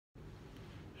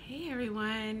Hey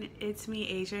everyone, it's me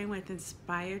Adrian with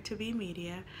Inspired to Be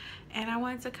Media, and I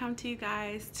wanted to come to you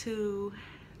guys to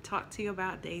talk to you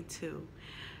about day 2.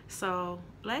 So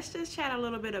let's just chat a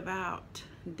little bit about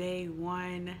day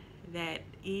 1, that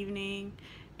evening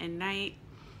and night.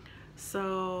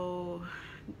 So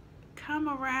come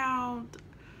around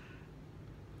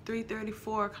 3:30,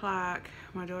 4 o'clock,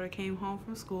 my daughter came home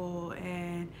from school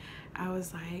and I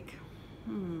was like,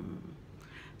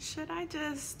 should I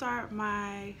just start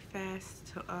my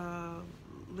fast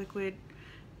liquid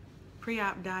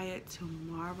pre-op diet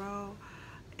tomorrow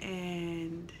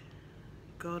and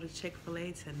go to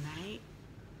Chick-fil-A tonight?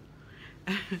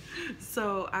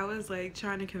 So I was like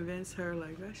trying to convince her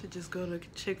like I should just go to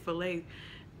Chick-fil-A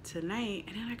tonight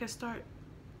and then I could start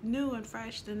new and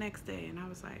fresh the next day. And I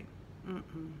was like,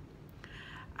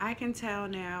 I can tell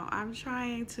now I'm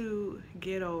trying to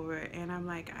get over it, and I'm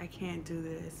like, I can't do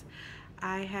this.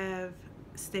 I have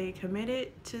stayed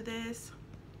committed to this.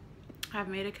 I've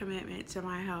made a commitment to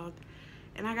my health,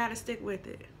 and I got to stick with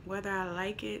it, whether I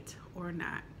like it or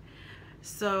not.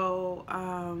 So,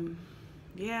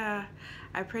 yeah,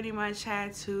 I pretty much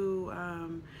had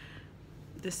to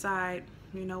decide,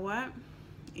 you know what?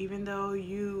 Even though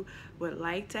you would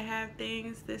like to have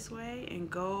things this way and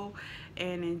go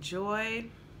and enjoy,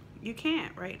 you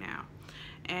can't right now.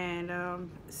 And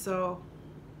so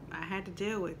I had to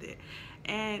deal with it.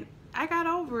 And I got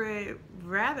over it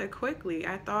rather quickly.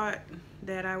 I thought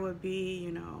that I would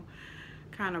be,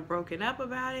 kind of broken up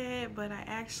about it, but I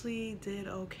actually did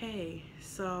okay.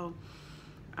 So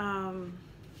I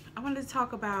wanted to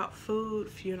talk about food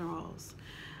funerals.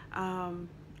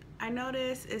 I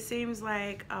notice it seems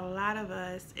like a lot of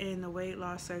us in the weight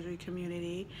loss surgery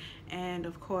community and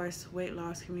of course weight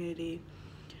loss community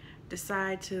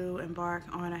decide to embark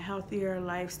on a healthier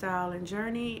lifestyle and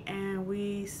journey, and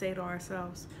we say to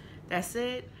ourselves, that's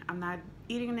it, I'm not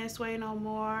eating this way no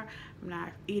more, I'm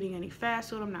not eating any fast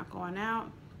food, I'm not going out.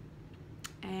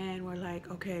 And we're like,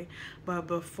 okay, but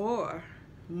before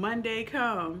Monday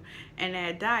come and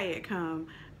that diet come,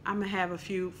 I'm gonna have a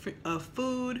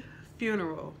food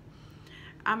funeral.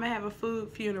 I'm gonna have a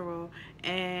food funeral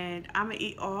and I'm gonna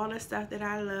eat all the stuff that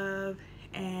I love,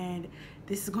 and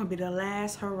this is gonna be the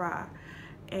last hurrah.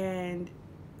 And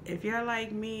if you're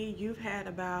like me, you've had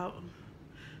about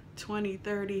 20,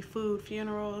 30 food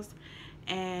funerals,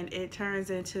 and it turns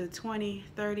into 20,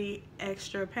 30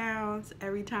 extra pounds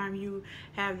every time you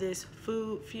have this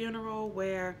food funeral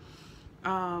where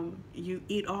you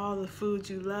eat all the food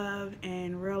you love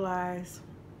and realize,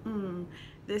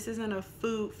 this isn't a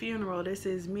food funeral, this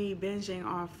is me binging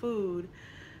on food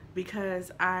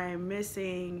because I'm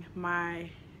missing my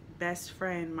best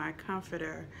friend, my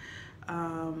comforter,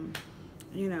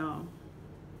 you know,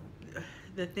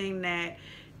 the thing that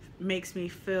makes me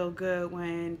feel good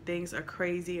when things are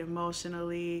crazy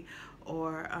emotionally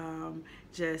or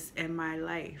just in my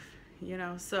life,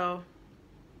 So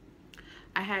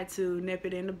I had to nip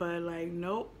it in the bud, like,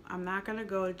 nope, I'm not gonna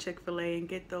go to Chick-fil-A and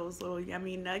get those little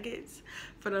yummy nuggets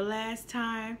for the last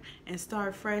time and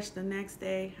start fresh the next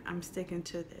day. I'm sticking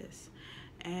to this.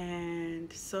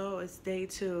 And so it's day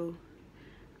 2.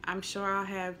 I'm sure I'll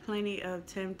have plenty of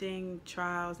tempting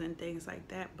trials and things like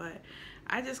that, but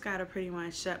I just gotta pretty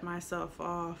much shut myself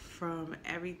off from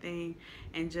everything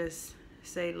and just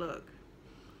say, look,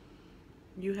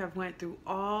 you have went through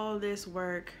all this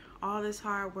work, all this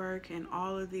hard work, and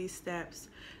all of these steps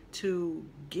to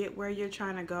get where you're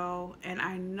trying to go, and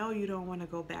I know you don't want to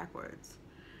go backwards.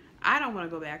 I don't want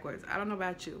to go backwards. I don't know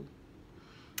about you.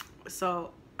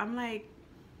 So I'm like,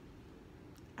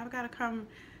 I've got to come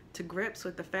to grips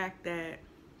with the fact that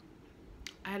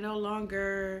I no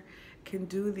longer can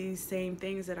do these same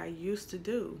things that I used to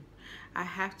do. I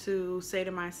have to say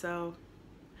to myself,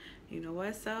 you know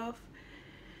what, self?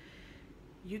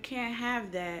 You can't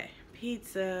have that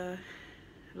pizza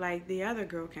like the other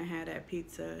girl can have that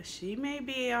pizza. She may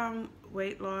be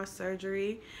weight loss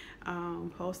surgery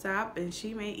post-op, and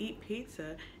she may eat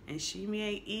pizza, and she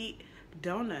may eat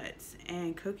donuts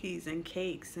and cookies and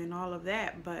cakes and all of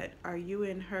that, but are you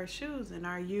in her shoes, and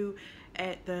are you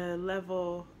at the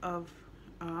level of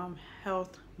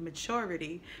health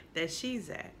maturity that she's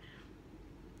at?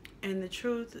 And the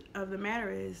truth of the matter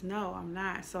is, no, I'm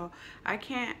not. So I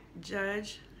can't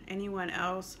judge anyone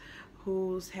else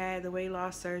who's had the weight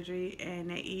loss surgery and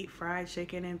they eat fried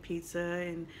chicken and pizza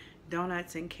and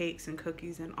donuts and cakes and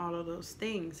cookies and all of those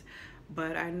things.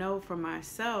 But I know for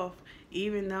myself,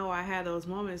 even though I have those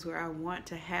moments where I want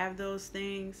to have those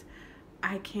things,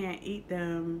 I can't eat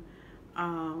them.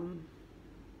 I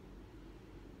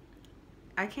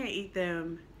can't eat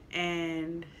them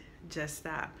and just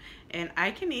stop. And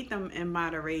I can eat them in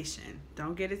moderation.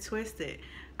 Don't get it twisted.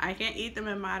 I can eat them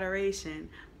in moderation,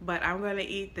 but I'm going to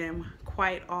eat them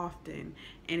quite often,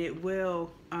 and it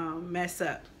will mess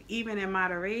up. Even in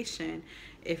moderation,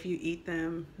 if you eat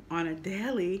them on a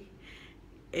daily,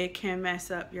 it can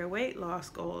mess up your weight loss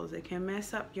goals. It can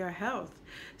mess up your health.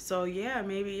 So yeah,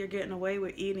 maybe you're getting away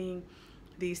with eating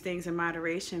these things in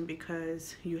moderation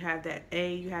because you have that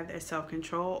you have that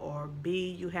self-control, or B,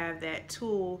 you have that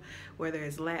tool, whether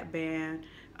it's lap band,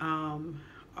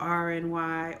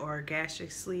 RNY, or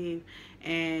gastric sleeve,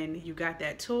 and you got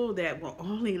that tool that will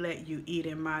only let you eat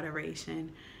in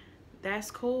moderation. That's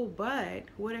cool, but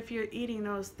what if you're eating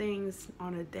those things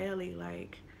on a daily?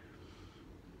 Like,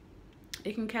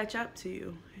 it can catch up to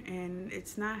you, and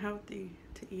it's not healthy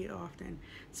to eat often.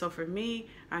 So for me,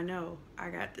 I know I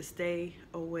got to stay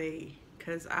away,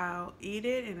 because I'll eat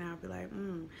it and I'll be like,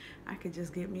 I could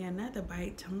just get me another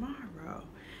bite tomorrow,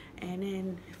 and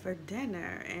then for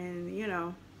dinner, and you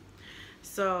know.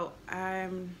 So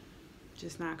I'm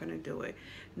just not gonna do it.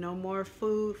 No more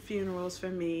food funerals for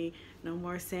me. No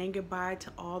more saying goodbye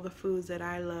to all the foods that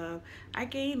I love. I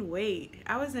gained weight.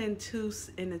 I was in the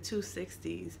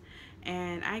 260s,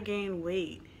 and I gained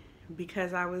weight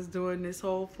because I was doing this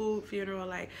whole food funeral.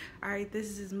 Like, all right,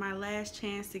 this is my last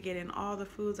chance to get in all the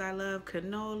foods I love: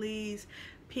 cannolis,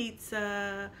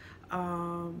 pizza,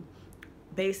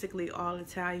 basically all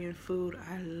Italian food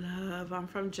I love. I'm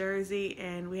from Jersey,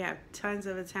 and we have tons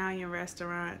of Italian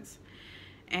restaurants,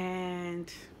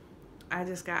 and I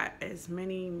just got as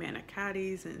many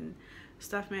manicottis and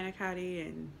stuffed manicotti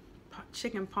and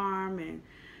chicken parm and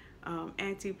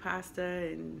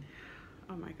antipasta and,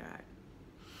 oh my God,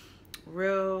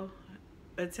 real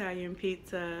Italian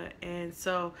pizza. And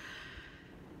so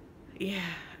yeah,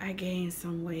 I gained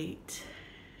some weight,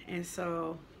 and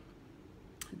so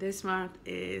this month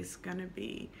is gonna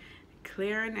be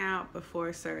clearing out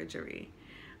before surgery.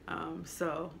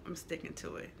 So I'm sticking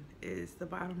to it, is the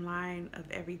bottom line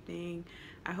of everything.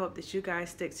 I hope that you guys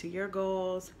stick to your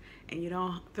goals and you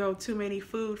don't throw too many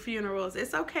food funerals.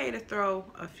 It's okay to throw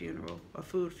a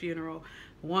food funeral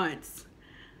once,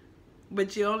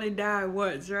 but you only die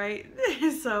once, right?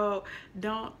 So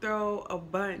don't throw a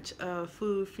bunch of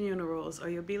food funerals, or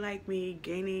you'll be like me,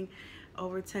 gaining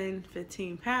over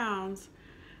 10-15 pounds,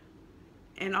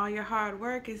 and all your hard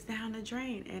work is down the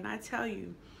drain. And I tell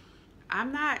you,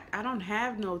 I don't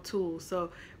have no tools.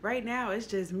 So right now it's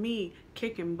just me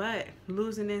kicking butt,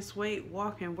 losing this weight,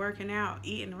 walking, working out,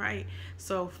 eating right.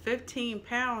 So 15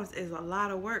 pounds is a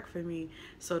lot of work for me.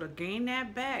 So to gain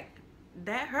that back,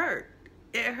 that hurt.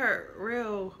 It hurt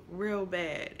real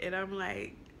bad. And I'm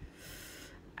like,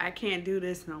 I can't do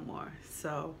this no more.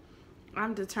 So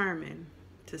I'm determined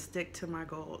to stick to my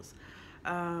goals.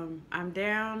 I'm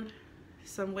down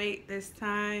some weight this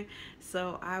time,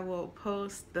 so I will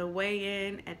post the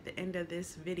weigh-in at the end of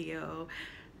this video.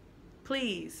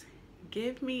 Please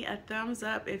give me a thumbs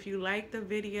up if you like the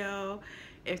video.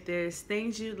 If there's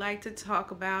things you'd like to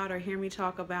talk about or hear me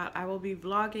talk about, I will be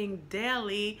vlogging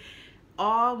daily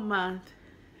all month.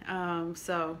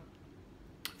 So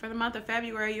for the month of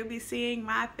February, you'll be seeing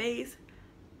my face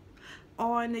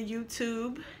on the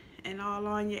YouTube and all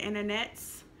on your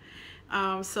internets.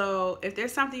 So if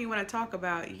there's something you want to talk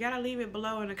about, you got to leave it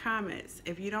below in the comments.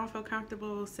 If you don't feel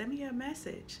comfortable, send me a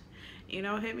message. You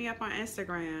know, hit me up on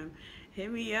Instagram.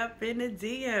 Hit me up in the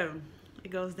DM. It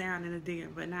goes down in the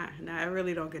DM, but I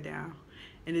really don't get down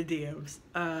in the DMs.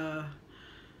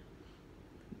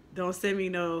 Don't send me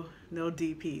no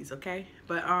DPs, okay?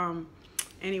 But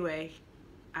anyway,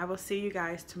 I will see you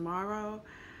guys tomorrow.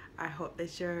 I hope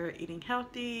that you're eating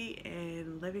healthy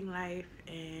and living life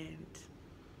and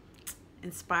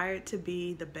inspired to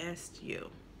be the best you.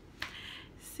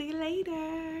 See you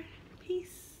later.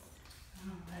 Peace.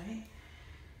 All right.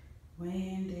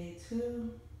 Weigh-in day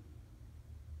 2.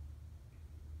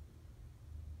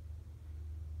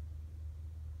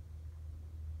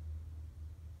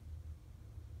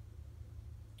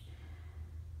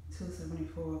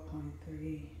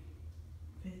 $274.3,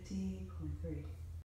 50.3.